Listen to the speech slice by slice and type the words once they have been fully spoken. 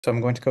So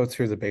I'm going to go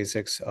through the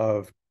basics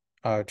of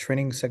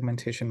training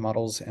segmentation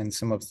models and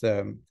some of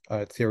the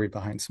theory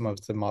behind some of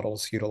the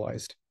models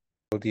utilized.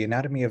 So the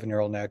anatomy of a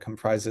neural net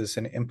comprises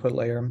an input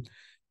layer,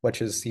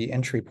 which is the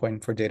entry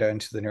point for data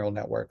into the neural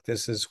network.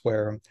 This is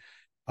where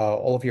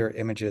all of your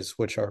images,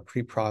 which are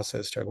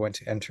pre-processed, are going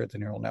to enter the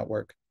neural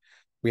network.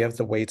 We have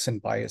the weights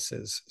and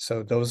biases.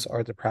 So those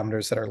are the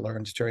parameters that are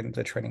learned during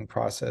the training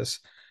process.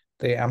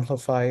 They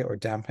amplify or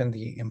dampen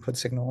the input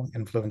signal,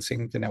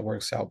 influencing the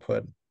network's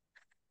output.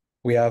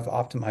 We have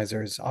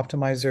optimizers.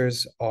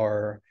 Optimizers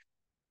are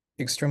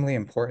extremely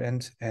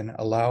important and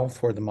allow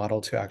for the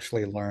model to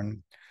actually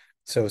learn.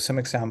 So some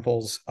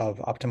examples of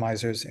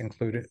optimizers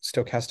include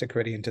stochastic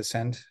gradient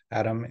descent,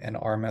 ADAM, and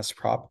RMS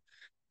prop.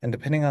 And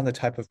depending on the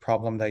type of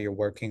problem that you're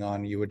working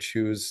on, you would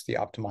choose the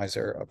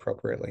optimizer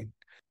appropriately.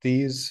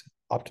 These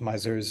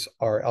optimizers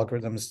are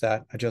algorithms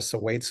that adjust the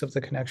weights of the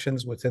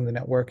connections within the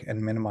network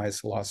and minimize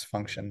the loss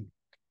function.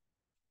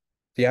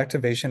 The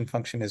activation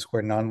function is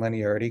where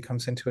nonlinearity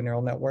comes into a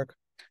neural network.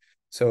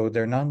 So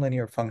they're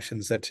nonlinear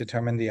functions that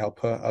determine the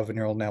output of a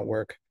neural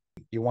network.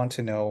 You want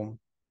to know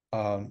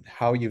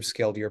how you've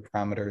scaled your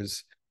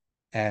parameters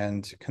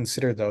and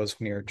consider those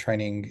when you're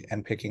training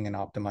and picking an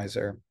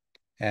optimizer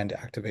and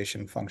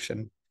activation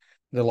function.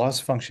 The loss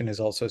function is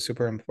also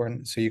super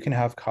important. So you can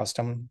have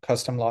custom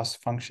loss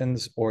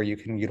functions, or you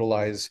can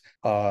utilize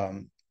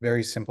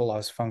very simple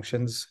loss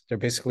functions. They're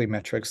basically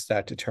metrics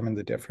that determine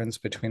the difference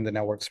between the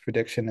network's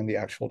prediction and the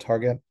actual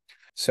target.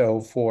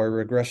 So for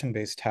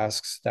regression-based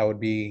tasks, that would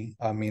be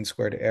mean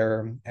squared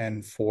error.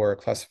 And for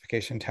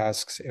classification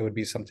tasks, it would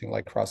be something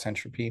like cross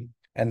entropy.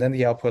 And then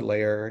the output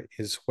layer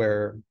is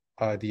where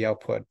the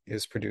output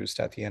is produced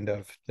at the end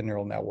of the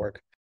neural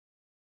network.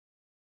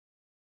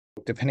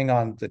 Depending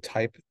on the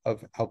type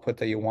of output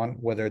that you want,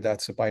 whether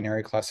that's a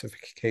binary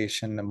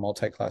classification, a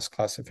multi-class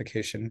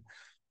classification,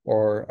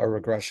 or a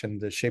regression,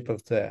 the shape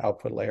of the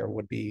output layer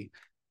would be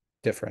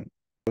different.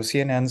 So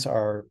CNNs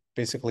are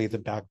basically the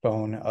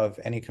backbone of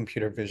any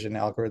computer vision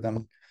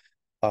algorithm.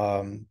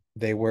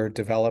 They were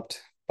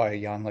developed by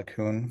Jan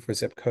LeCun for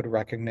zip code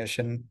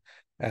recognition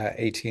at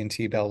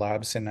AT&T Bell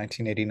Labs in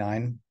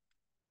 1989.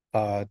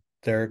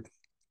 They're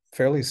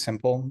fairly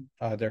simple.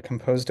 They're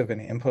composed of an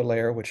input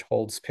layer which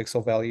holds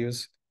pixel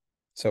values.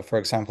 So for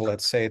example,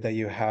 let's say that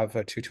you have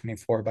a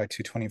 224 by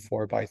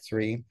 224 by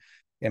 3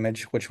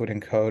 image, which would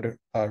encode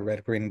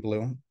red, green,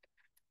 blue.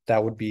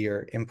 That would be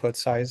your input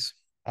size.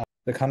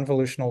 The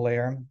convolutional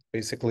layer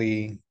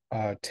basically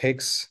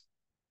takes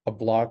a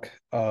block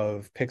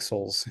of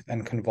pixels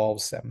and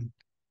convolves them.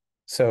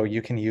 So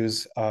you can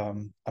use a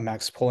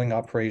max pooling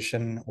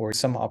operation or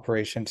some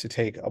operation to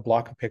take a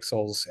block of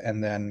pixels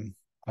and then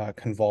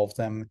convolve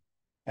them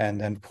and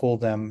then pool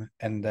them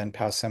and then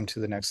pass them to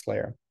the next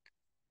layer.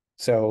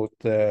 So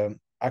the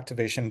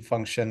activation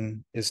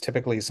function is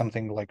typically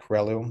something like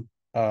ReLU.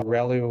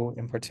 ReLU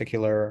in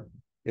particular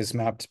is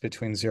mapped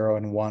between 0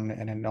 and 1,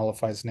 and it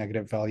nullifies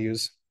negative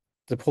values.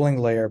 The pooling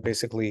layer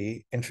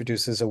basically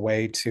introduces a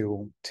way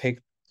to take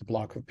the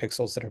block of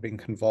pixels that are being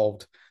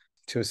convolved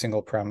to a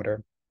single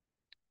parameter.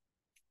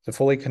 The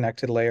fully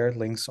connected layer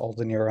links all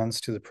the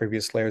neurons to the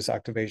previous layer's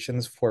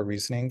activations for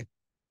reasoning.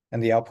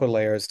 And the output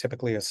layer is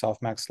typically a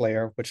softmax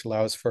layer, which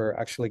allows for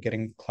actually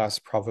getting class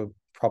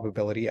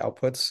probability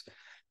outputs.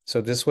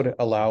 So this would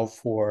allow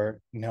for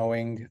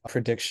knowing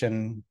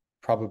prediction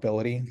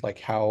probability, like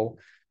how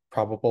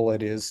probable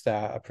it is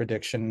that a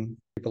prediction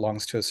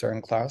belongs to a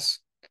certain class.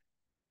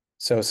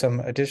 So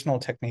some additional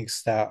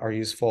techniques that are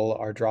useful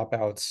are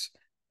dropouts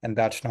and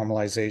batch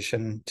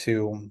normalization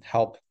to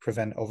help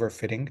prevent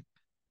overfitting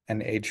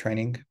and aid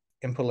training.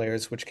 Input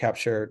layers, which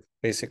capture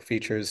basic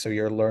features. So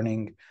you're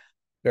learning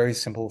very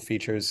simple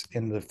features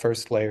in the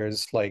first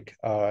layers, like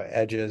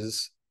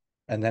edges.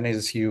 And then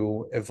as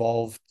you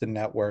evolve the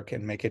network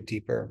and make it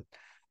deeper,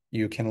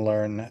 you can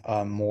learn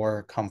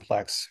more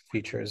complex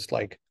features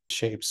like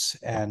shapes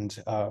and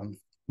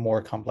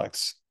more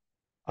complex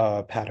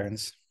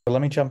patterns. So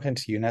let me jump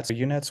into UNets. So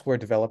UNets were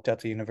developed at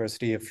the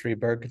University of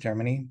Freiburg,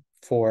 Germany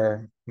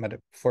for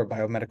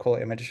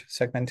biomedical image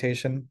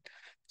segmentation.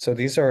 So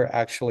these are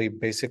actually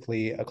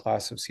basically a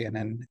class of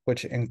CNN,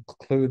 which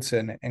includes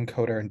an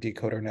encoder and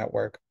decoder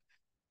network.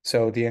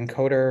 So the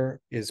encoder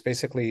is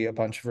basically a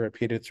bunch of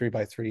repeated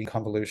 3x3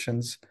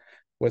 convolutions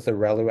with a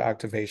ReLU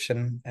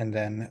activation and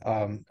then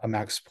a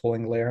max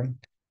pooling layer.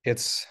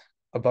 It's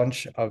a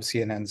bunch of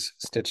CNNs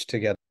stitched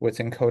together with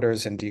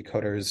encoders and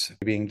decoders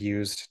being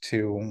used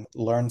to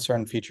learn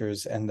certain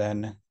features and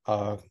then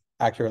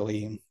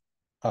accurately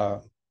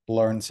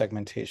learn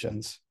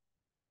segmentations.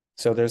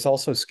 So there's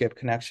also skip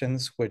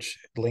connections, which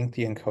link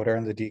the encoder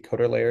and the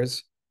decoder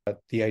layers.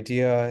 The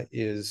idea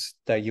is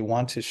that you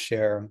want to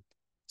share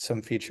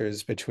some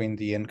features between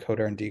the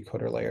encoder and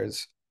decoder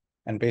layers.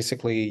 And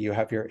basically you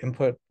have your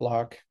input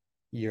block,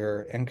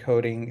 your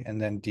encoding, and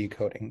then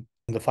decoding.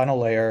 And the final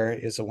layer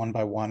is a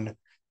 1x1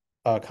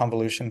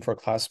 convolution for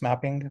class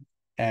mapping.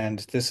 And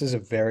this is a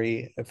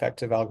very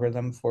effective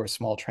algorithm for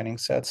small training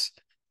sets.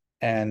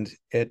 And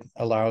it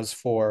allows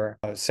for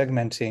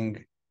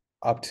segmenting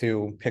up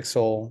to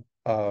pixel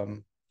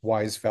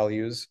wise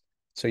values.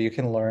 So you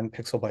can learn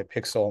pixel by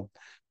pixel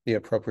the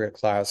appropriate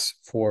class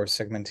for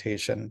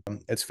segmentation.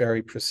 It's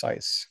very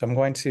precise. I'm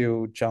going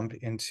to jump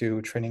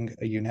into training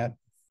a UNet.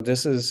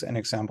 This is an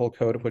example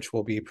code which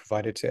will be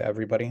provided to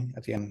everybody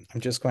at the end. I'm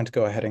just going to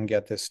go ahead and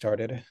get this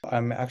started.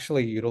 I'm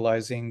actually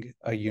utilizing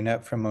a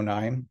UNet from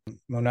MONAI.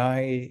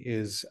 MONAI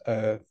is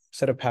a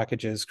set of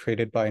packages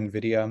created by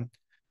NVIDIA.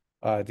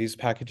 These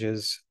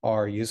packages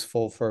are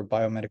useful for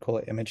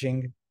biomedical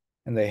imaging,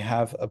 and they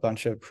have a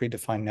bunch of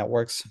predefined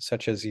networks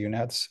such as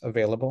UNets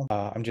available.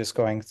 I'm just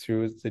going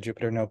through the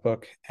Jupyter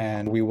Notebook,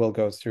 and we will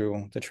go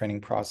through the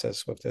training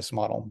process with this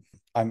model.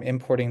 I'm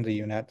importing the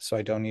UNet, so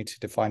I don't need to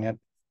define it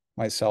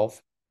myself.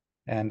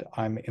 And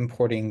I'm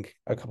importing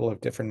a couple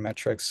of different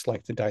metrics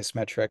like the dice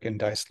metric and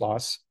dice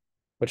loss,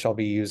 which I'll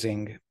be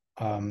using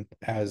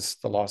as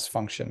the loss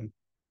function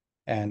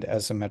and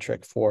as a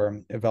metric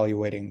for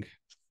evaluating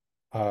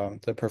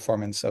the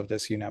performance of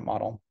this UNet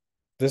model.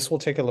 This will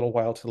take a little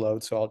while to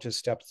load, so I'll just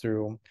step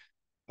through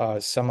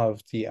some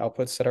of the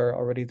outputs that are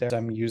already there.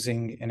 I'm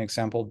using an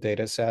example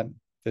data set.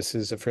 This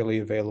is a freely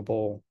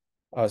available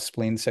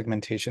spleen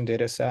segmentation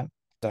data set.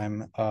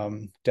 I'm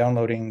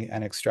downloading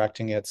and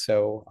extracting it,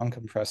 so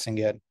uncompressing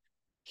it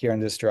here in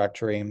this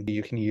directory.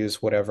 You can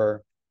use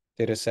whatever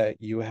data set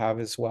you have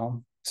as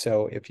well.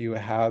 So if you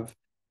have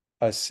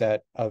a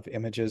set of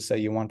images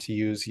that you want to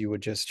use, you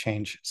would just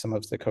change some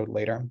of the code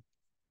later.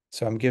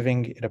 So I'm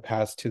giving it a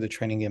path to the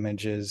training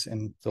images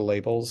and the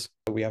labels.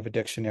 We have a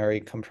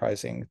dictionary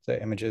comprising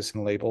the images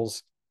and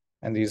labels,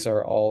 and these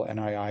are all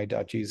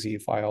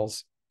nii.gz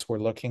files. So we're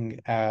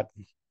looking at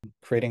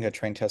creating a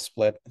train test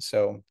split.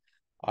 So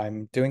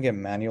I'm doing it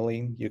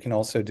manually. You can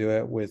also do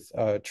it with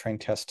train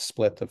test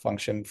split, the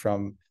function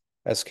from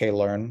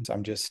sklearn.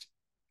 I'm just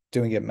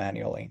doing it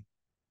manually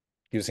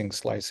using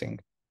slicing.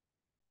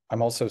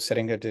 I'm also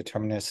setting a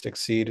deterministic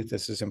seed.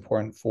 This is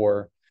important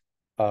for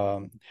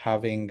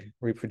having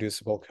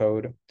reproducible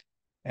code.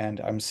 And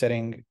I'm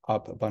setting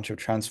up a bunch of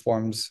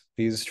transforms.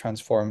 These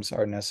transforms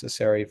are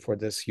necessary for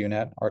this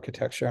UNet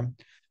architecture.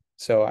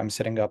 So I'm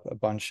setting up a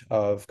bunch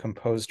of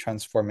composed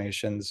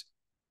transformations,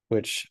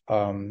 which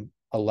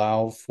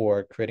allow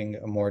for creating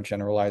a more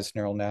generalized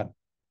neural net.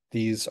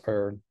 These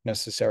are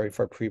necessary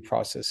for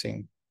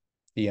pre-processing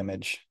the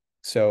image.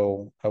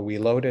 So we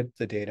loaded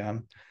the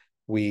data,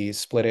 we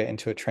split it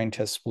into a train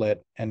test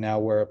split, and now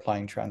we're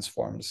applying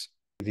transforms.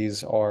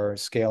 These are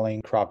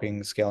scaling,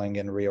 cropping, scaling,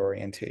 and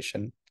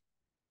reorientation.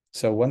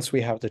 So once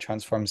we have the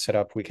transforms set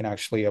up, we can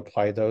actually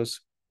apply those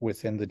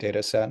within the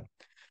data set.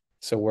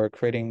 So we're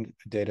creating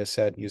a data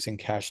set using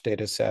cache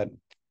data set,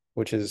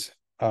 which is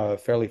a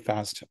fairly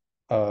fast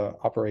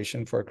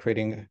operation for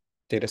creating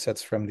data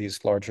sets from these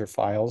larger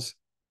files.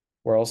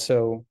 We're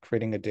also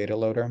creating a data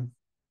loader,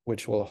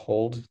 which will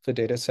hold the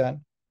data set.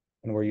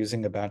 And we're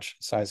using a batch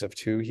size of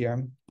 2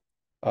 here.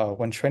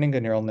 When training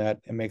a neural net,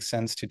 it makes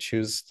sense to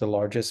choose the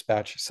largest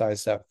batch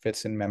size that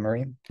fits in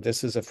memory.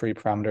 This is a free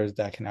parameter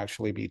that can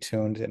actually be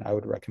tuned, and I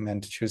would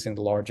recommend choosing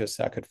the largest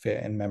that could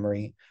fit in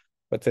memory,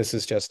 but this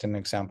is just an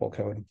example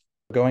code.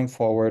 Going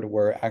forward,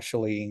 we're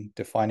actually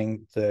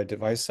defining the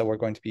device that we're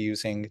going to be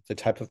using, the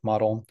type of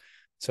model.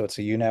 So it's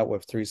a UNet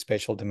with 3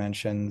 spatial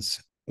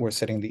dimensions. We're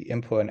setting the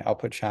input and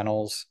output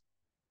channels,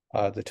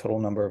 the total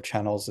number of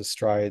channels, the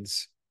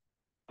strides,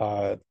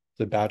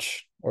 the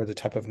batch or the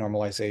type of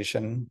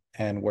normalization,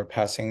 and we're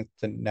passing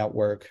the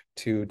network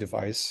to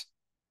device.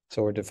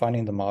 So we're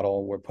defining the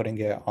model, we're putting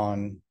it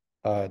on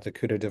the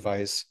CUDA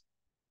device,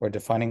 we're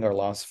defining our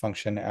loss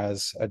function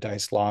as a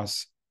dice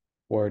loss,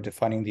 we're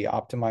defining the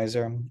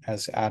optimizer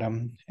as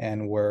Atom,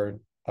 and we're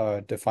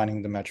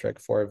defining the metric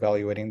for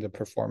evaluating the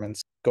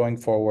performance. Going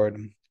forward,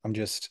 I'm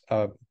just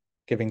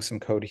giving some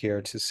code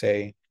here to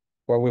say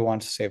where we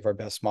want to save our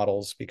best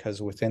models, because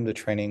within the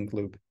training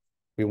loop,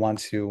 we want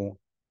to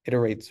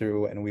iterate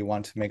through, and we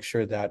want to make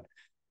sure that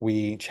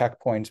we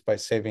checkpoint by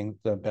saving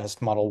the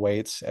best model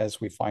weights as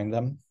we find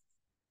them.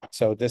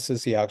 So this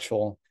is the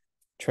actual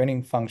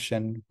training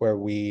function where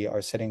we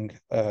are setting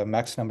a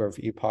max number of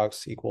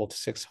epochs equal to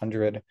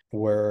 600.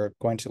 We're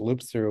going to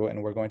loop through,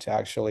 and we're going to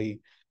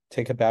actually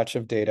take a batch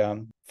of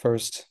data,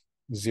 first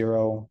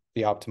zero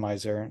the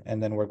optimizer,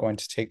 and then we're going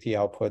to take the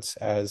outputs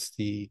as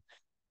the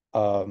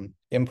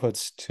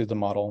inputs to the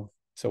model.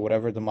 So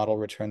whatever the model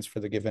returns for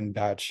the given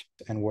batch,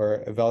 and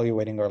we're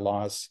evaluating our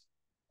loss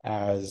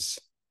as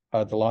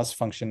the loss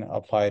function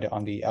applied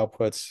on the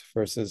outputs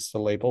versus the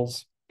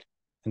labels.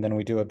 And then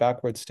we do a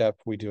backward step,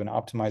 we do an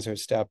optimizer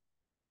step,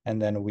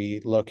 and then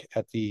we look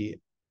at the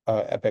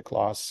epic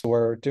loss. So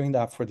we're doing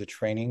that for the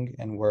training,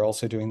 and we're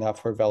also doing that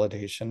for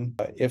validation.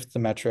 If the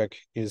metric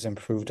is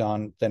improved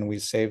on, then we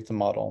save the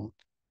model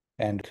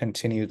and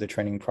continue the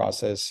training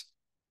process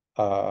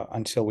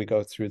until we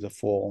go through the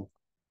full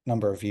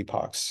number of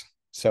epochs.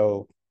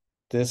 So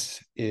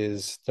this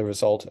is the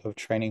result of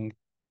training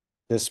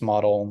this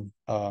model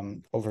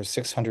over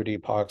 600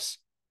 epochs.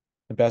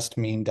 The best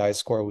mean dice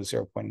score was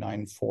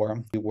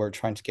 0.94. We were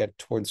trying to get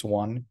towards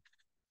 1.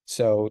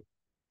 So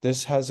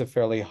this has a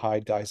fairly high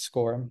dice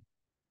score,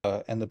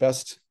 and the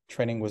best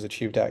training was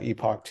achieved at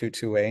epoch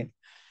 228.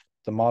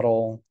 the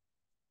model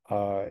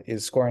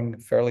is scoring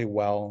fairly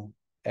well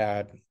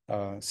at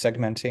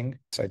segmenting.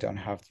 So I don't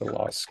have the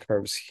loss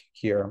curves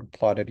here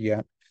plotted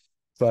yet,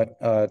 but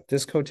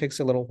this code takes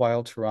a little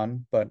while to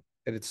run, but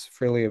it's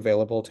freely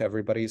available to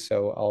everybody.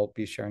 So I'll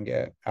be sharing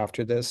it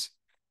after this.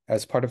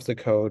 As part of the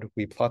code,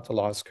 we plot the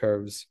loss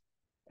curves,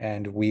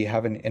 and we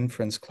have an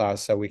inference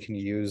class that we can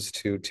use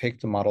to take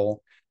the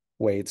model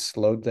weights,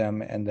 load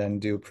them, and then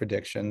do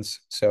predictions.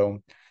 So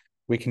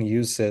we can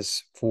use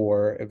this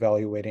for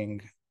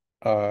evaluating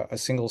a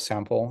single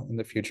sample in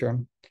the future.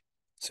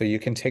 So you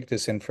can take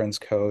this inference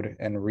code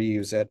and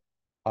reuse it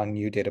on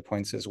new data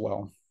points as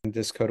well. And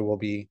this code will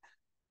be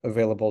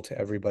available to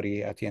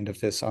everybody at the end of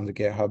this on the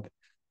GitHub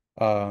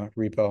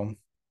repo.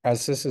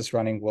 As this is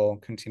running, we'll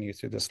continue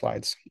through the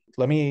slides.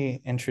 Let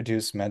me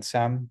introduce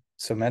MedSAM.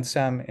 So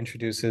MedSAM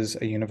introduces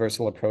a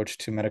universal approach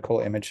to medical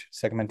image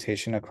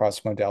segmentation across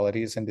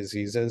modalities and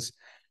diseases.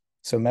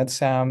 So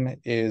MedSAM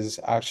is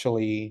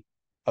actually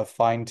a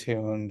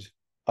fine-tuned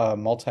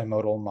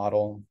multimodal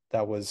model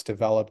that was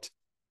developed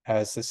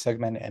as the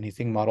Segment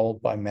Anything model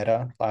by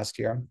Meta last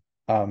year.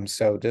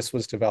 So this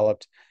was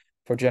developed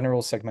for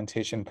general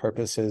segmentation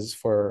purposes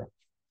for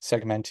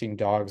segmenting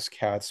dogs,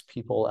 cats,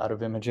 people out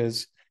of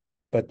images.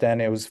 But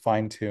then it was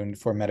fine-tuned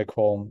for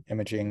medical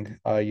imaging,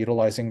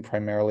 utilizing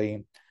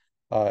primarily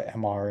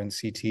MR and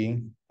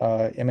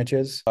CT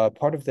images.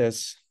 Part of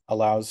this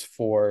allows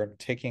for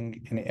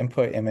taking an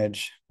input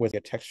image with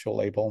a textual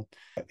label,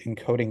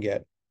 encoding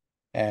it,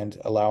 and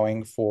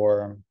allowing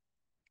for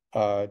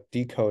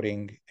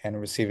decoding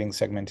and receiving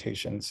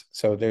segmentations.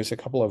 So there's a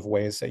couple of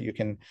ways that you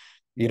can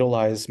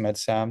utilize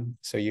MedSAM.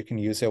 So you can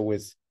use it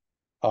with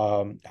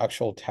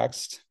actual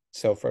text.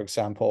 So for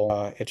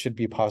example, it should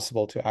be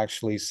possible to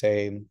actually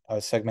say,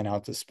 segment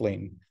out the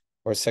spleen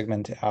or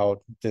segment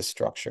out this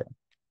structure,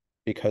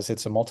 because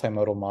it's a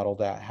multimodal model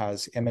that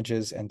has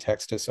images and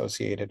text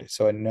associated.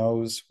 So it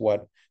knows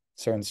what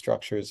certain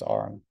structures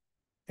are.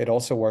 It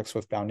also works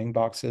with bounding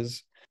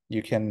boxes.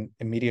 You can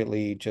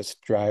immediately just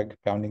drag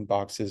bounding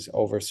boxes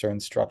over certain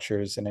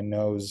structures, and it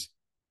knows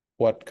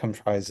what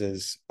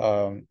comprises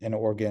an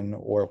organ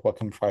or what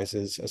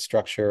comprises a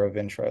structure of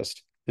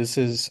interest. This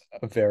is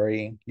a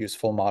very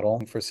useful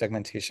model for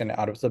segmentation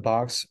out of the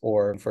box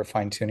or for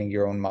fine-tuning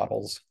your own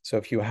models. So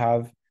if you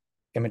have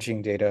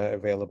imaging data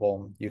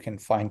available, you can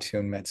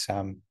fine-tune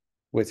MedSAM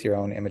with your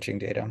own imaging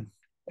data.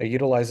 It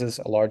utilizes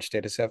a large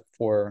data set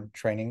for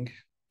training.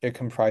 It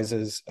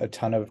comprises a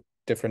ton of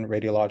different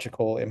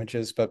radiological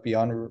images, but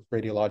beyond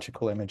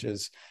radiological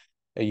images,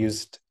 it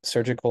used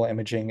surgical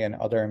imaging and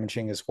other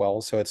imaging as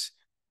well. So it's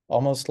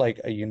almost like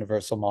a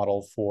universal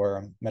model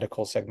for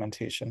medical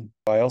segmentation.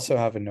 I also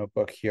have a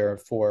notebook here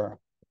for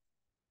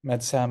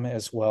MedSAM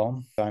as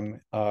well. I'm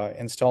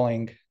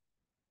installing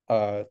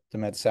the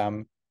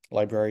MedSAM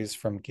libraries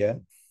from Git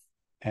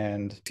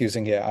and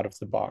using it out of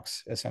the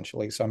box,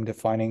 essentially. So I'm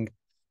defining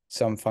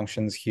some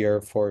functions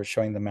here for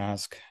showing the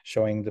mask,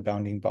 showing the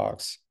bounding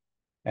box,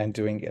 and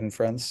doing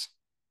inference.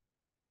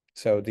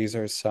 So these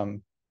are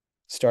some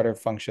starter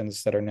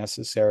functions that are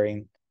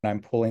necessary.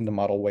 I'm pulling the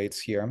model weights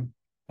here.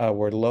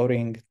 We're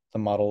loading the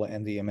model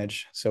and the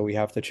image. So we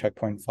have the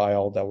checkpoint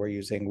file that we're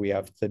using. We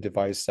have the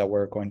device that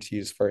we're going to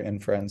use for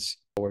inference.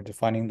 We're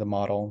defining the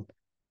model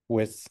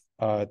with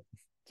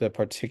the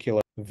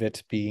particular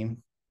VIT-B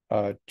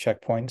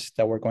checkpoint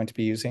that we're going to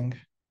be using.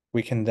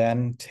 We can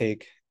then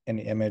take an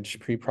image,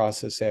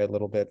 pre-process it a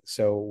little bit.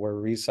 So we're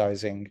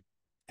resizing,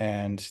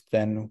 and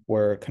then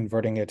we're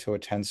converting it to a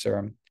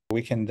tensor.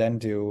 We can then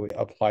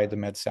apply the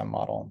MedSAM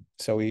model.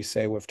 So we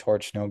say with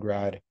torch no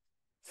grad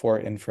for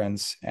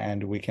inference,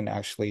 and we can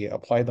actually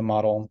apply the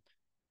model,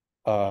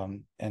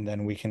 and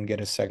then we can get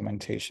a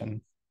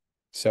segmentation.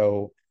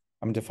 So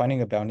I'm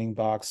defining a bounding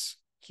box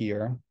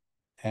here,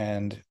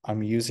 and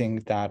I'm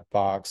using that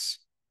box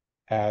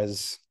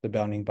as the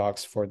bounding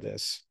box for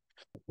this.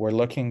 We're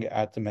looking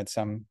at the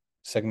MedSAM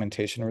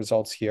segmentation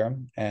results here,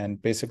 and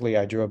basically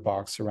I drew a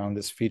box around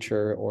this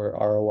feature or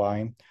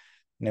ROI,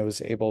 and it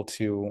was able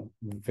to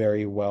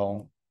very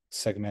well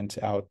segment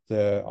out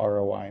the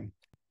ROI.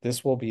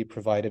 This will be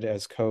provided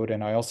as code,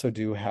 and I also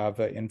do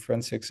have an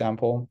inference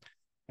example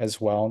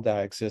as well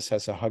that exists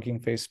as a Hugging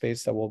Face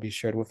space that will be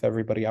shared with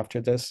everybody after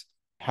this.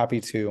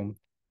 Happy to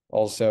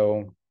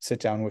also sit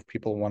down with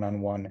people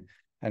one-on-one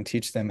and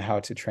teach them how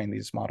to train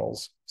these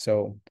models.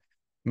 So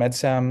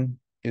MedSAM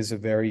is a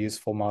very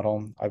useful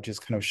model. I've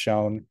just kind of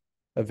shown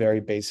a very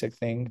basic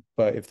thing,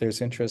 but if there's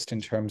interest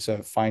in terms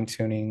of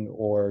fine-tuning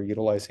or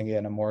utilizing it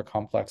in a more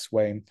complex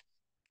way,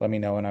 let me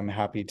know, and I'm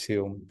happy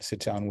to sit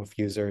down with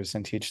users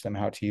and teach them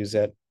how to use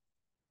it.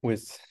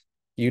 With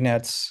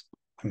UNets,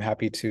 I'm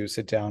happy to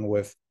sit down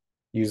with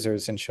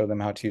users and show them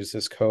how to use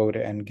this code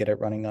and get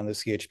it running on the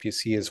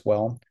CHPC as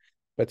well.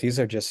 But these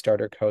are just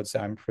starter codes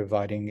that I'm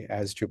providing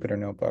as Jupyter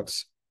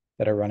notebooks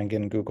that are running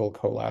in Google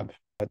Colab.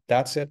 But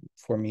that's it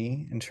for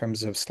me in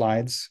terms of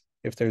slides.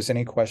 If there's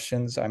any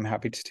questions, I'm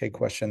happy to take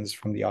questions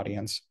from the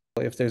audience.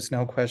 If there's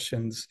no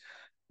questions,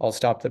 I'll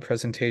stop the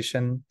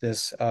presentation.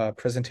 This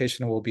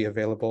presentation will be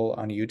available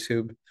on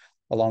YouTube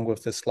along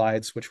with the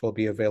slides, which will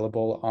be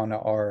available on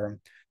our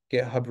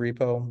GitHub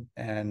repo,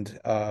 and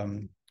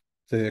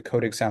the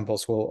code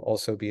examples will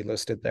also be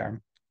listed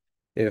there.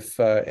 If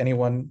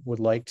anyone would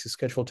like to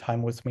schedule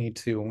time with me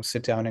to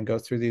sit down and go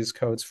through these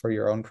codes for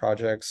your own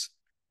projects,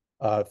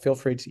 feel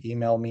free to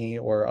email me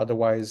or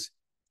otherwise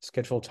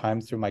schedule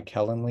time through my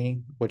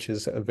Calendly, which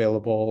is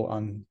available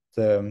on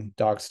the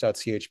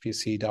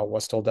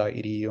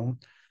docs.chpc.westall.edu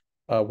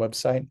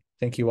website.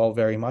 Thank you all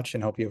very much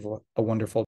and hope you have a wonderful